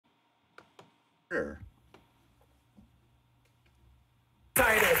Sure.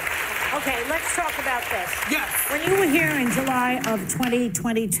 Okay, let's talk about this. Yes. When you were here in July of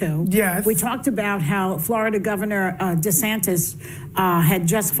 2022, yes, we talked about how Florida Governor DeSantis had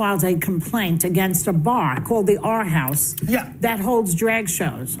just filed a complaint against a bar called the R House that holds drag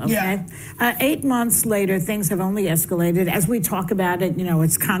shows. Okay, 8 months later, things have only escalated. As we talk about it, you know,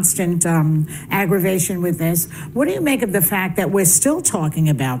 it's constant aggravation with this. What do you make of the fact that we're still talking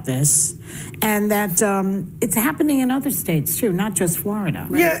about this, and that it's happening in other states too, not just Florida?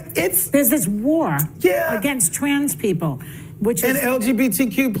 Right? Yeah, there's this war against trans people, which is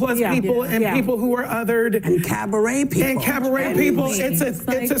LGBTQ plus people and people who are othered and cabaret people It's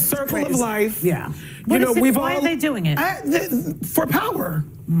a circle of life. Yeah, you know, why are they doing it? For power.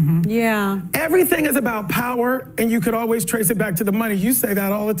 Mm-hmm. Yeah. Everything is about power, and you could always trace it back to the money. You say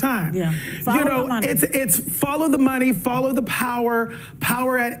that all the time. Yeah. You know, it's follow the money, follow the power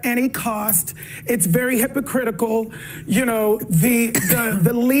at any cost. It's very hypocritical. You know,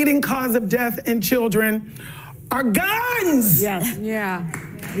 the leading cause of death in children are guns. Yes. Yeah.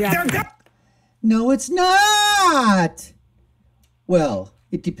 They're guns. No, it's not. Well,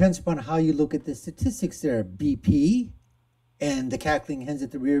 it depends upon how you look at the statistics there, BP. And the cackling hens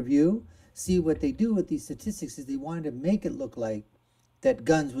at the rear view. See, what they do with these statistics is they wanted to make it look like that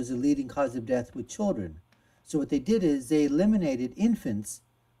guns was the leading cause of death with children. So what they did is they eliminated infants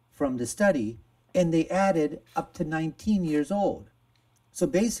from the study, and they added up to 19 years old. So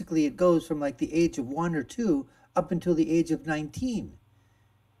basically it goes from like the age of 1 or 2 up until the age of 19.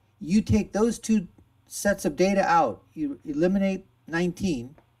 You take those two sets of data out, you eliminate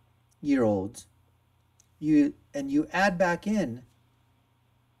 19-year-olds, and you add back in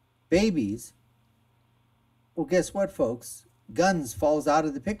babies, well, guess what, folks? Guns falls out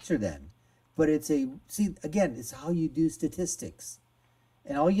of the picture then. But it's how you do statistics.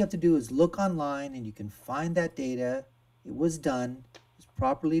 And all you have to do is look online, and you can find that data. It was done. It's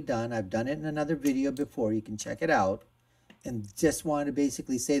properly done. I've done it in another video before. You can check it out. And just wanted to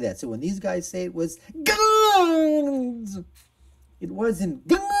basically say that. So when these guys say it was guns, it wasn't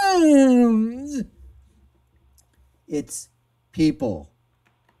guns. It's people.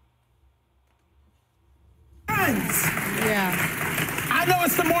 Guns. Yeah. I know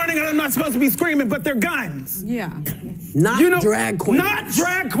it's the morning and I'm not supposed to be screaming, but they're guns. Yeah. Not drag queens. Not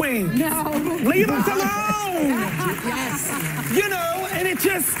drag queens. No. Leave us alone. Yes. You know, and it's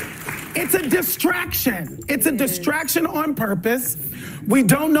a distraction. It's a distraction on purpose. We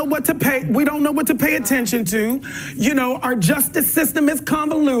don't know what to pay. We don't know what to pay attention to. You know, our justice system is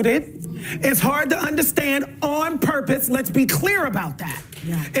convoluted. It's hard to understand on purpose. Let's be clear about that.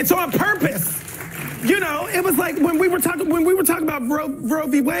 Yeah. It's on purpose. You know, it was like when we were talking about Roe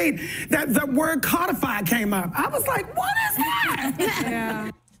v. Wade, that the word codified came up. I was like, what is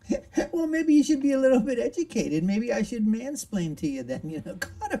that? Yeah. Well, maybe you should be a little bit educated. Maybe I should mansplain to you then, you know,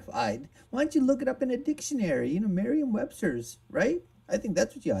 codified. Why don't you look it up in a dictionary, you know, Merriam-Webster's, right? I think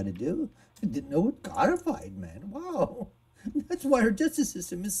that's what you ought to do. I didn't know what codified meant. Wow. That's why our justice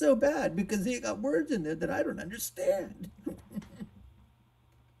system is so bad, because they got words in there that I don't understand.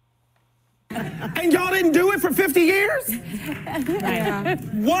 And y'all didn't do it for 50 years? Yeah.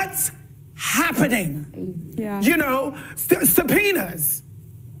 What's happening? Yeah. You know, subpoenas.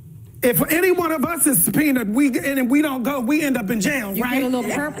 If any one of us is subpoenaed, and we don't go, we end up in jail, You right? get a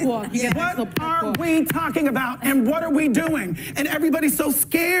little perp walk. What are we talking about, and what are we doing? And everybody's so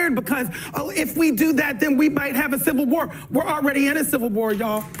scared because, if we do that, then we might have a civil war. We're already in a civil war,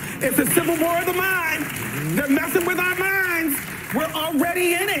 y'all. It's a civil war of the mind. They're messing with our minds. We're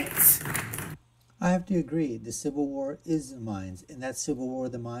already in it. I have to agree. The Civil War is the minds, and that Civil War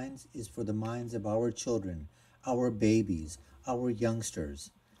of the minds is for the minds of our children, our babies, our youngsters,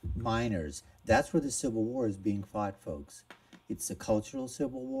 minors. That's where the Civil War is being fought, folks. It's a cultural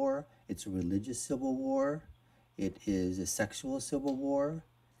civil war. It's a religious civil war. It is a sexual civil war.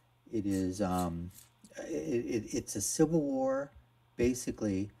 It is it's a civil war,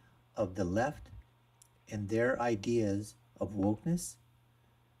 basically, of the left and their ideas of wokeness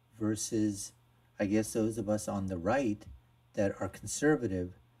versus, I guess, those of us on the right that are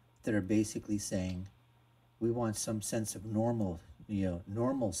conservative, that are basically saying we want some sense of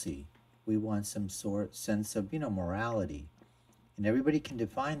normalcy. We want some sense of, morality. And everybody can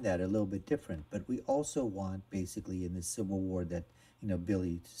define that a little bit different. But we also want, basically, in this civil war that,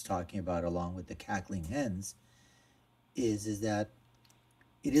 Billy is talking about along with the cackling hens, is that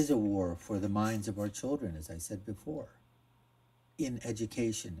it is a war for the minds of our children, as I said before, in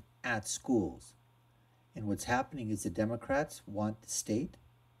education, at schools. And what's happening is the Democrats want the state,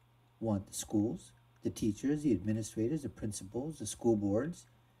 want the schools, the teachers, the administrators, the principals, the school boards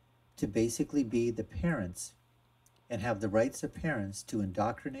to basically be the parents and have the rights of parents to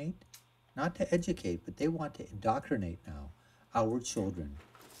indoctrinate, not to educate, but they want to indoctrinate now our children.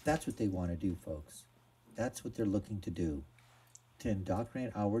 That's what they want to do, folks. That's what they're looking to do, to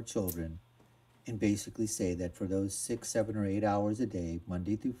indoctrinate our children and basically say that for those 6, 7, or 8 hours a day,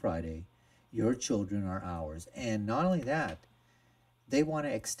 Monday through Friday, your children are ours. And not only that, they want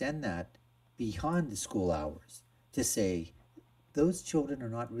to extend that beyond the school hours to say those children are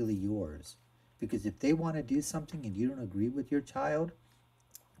not really yours. Because if they want to do something and you don't agree with your child,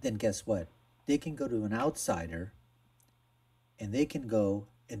 then guess what? They can go to an outsider and they can go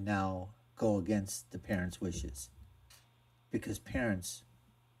and now go against the parents' wishes. Because parents,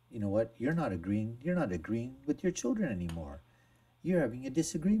 you know what? You're not agreeing with your children anymore. You're having a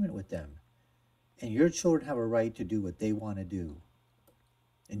disagreement with them. And your children have a right to do what they want to do.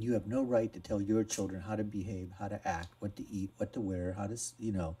 And you have no right to tell your children how to behave, how to act, what to eat, what to wear, how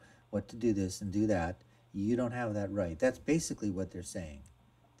to, what to do this and do that. You don't have that right. That's basically what they're saying.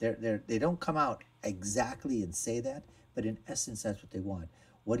 They don't come out exactly and say that, but in essence, that's what they want.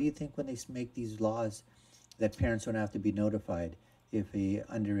 What do you think when they make these laws that parents don't have to be notified if a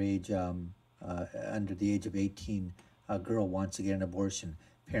underage, under the age of 18, a girl wants to get an abortion?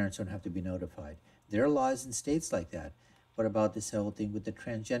 Parents don't have to be notified. There are laws in states like that. What about this whole thing with the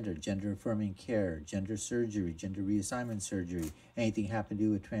transgender, gender-affirming care, gender surgery, gender reassignment surgery, anything happen to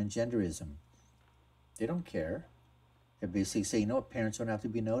do with transgenderism? They don't care. They basically say, you know what, parents don't have to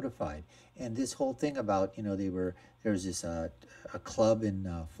be notified. And this whole thing about, there was this a club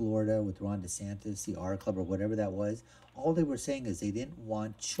in Florida with Ron DeSantis, the R Club or whatever that was. All they were saying is they didn't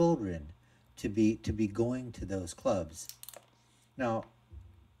want children to be going to those clubs. Now,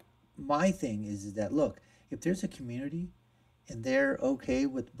 my thing is that, look, if there's a community and they're okay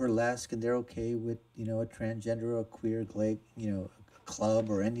with burlesque and they're okay with, a transgender or a queer, a club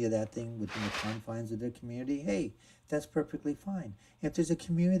or any of that thing within the confines of their community, hey, that's perfectly fine. If there's a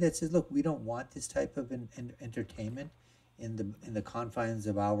community that says, look, we don't want this type of entertainment in the confines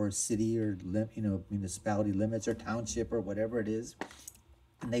of our city or municipality limits or township or whatever it is,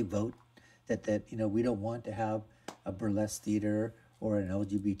 and they vote that we don't want to have a burlesque theater or an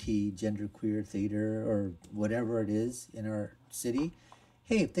LGBT genderqueer theater or whatever it is in our city,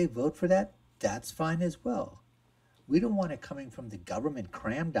 hey, if they vote for that, that's fine as well. We don't want it coming from the government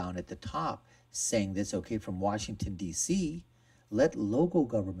cram down at the top saying this, okay, from Washington, D.C. Let local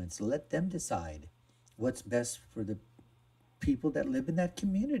governments, let them decide what's best for the people that live in that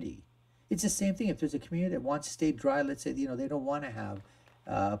community. It's the same thing. If there's a community that wants to stay dry, let's say, they don't want to have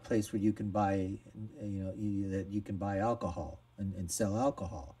a place where you can buy, that you can buy alcohol and sell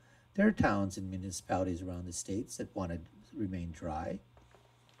alcohol. There are towns and municipalities around the states that want to remain dry.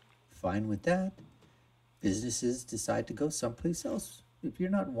 Fine with that. Businesses decide to go someplace else. If you're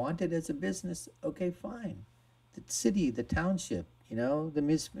not wanted as a business, okay, fine. The city, the township, the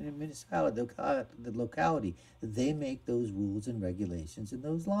municipality, the locality, they make those rules and regulations and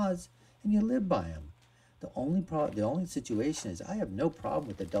those laws, and you live by them. The only situation is I have no problem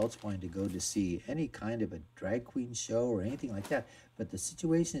with adults wanting to go to see any kind of a drag queen show or anything like that. But the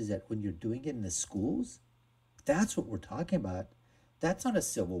situation is that when you're doing it in the schools, that's what we're talking about. That's not a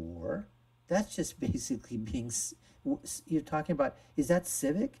civil war. That's just basically you're talking about, is that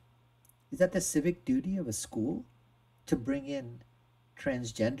civic? Is that the civic duty of a school to bring in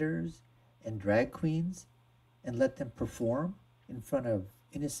transgenders and drag queens and let them perform in front of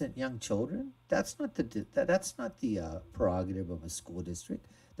innocent young children? That's not the prerogative of a school district.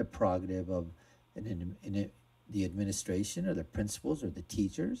 The prerogative of the administration or the principals or the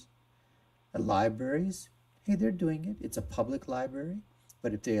teachers. Libraries, hey, they're doing it. It's a public library.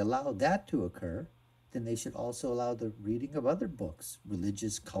 But if they allow that to occur, then they should also allow the reading of other books,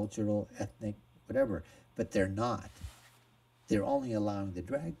 religious, cultural, ethnic, whatever. But they're not. They're only allowing the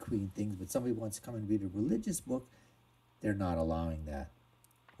drag queen things, but somebody wants to come and read a religious book, they're not allowing that.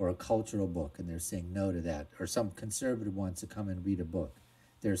 Or a cultural book, and they're saying no to that. Or some conservative wants to come and read a book,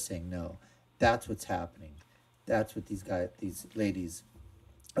 they're saying no. That's what's happening. That's what these ladies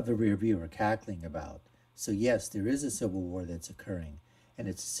of the rear view are cackling about. So yes, there is a civil war that's occurring, and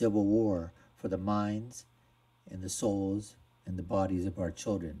it's a civil war for the minds and the souls and the bodies of our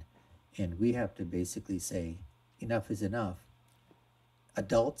children. And we have to basically say, enough is enough.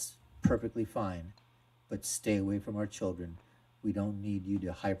 Adults, perfectly fine, but stay away from our children. We don't need you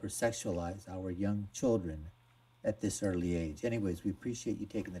to hypersexualize our young children at this early age. Anyways, we appreciate you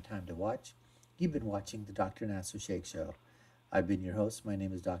taking the time to watch. You've been watching the Dr. Nasir Shaikh Show. I've been your host. My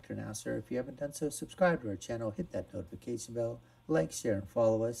name is Dr. Nasir. If you haven't done so, subscribe to our channel, hit that notification bell, like, share, and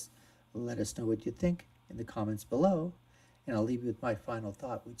follow us. Let us know what you think in the comments below. And I'll leave you with my final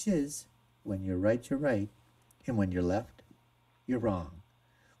thought, which is, when you're right, you're right. And when you're left, you're wrong.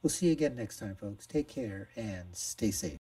 We'll see you again next time, folks. Take care and stay safe.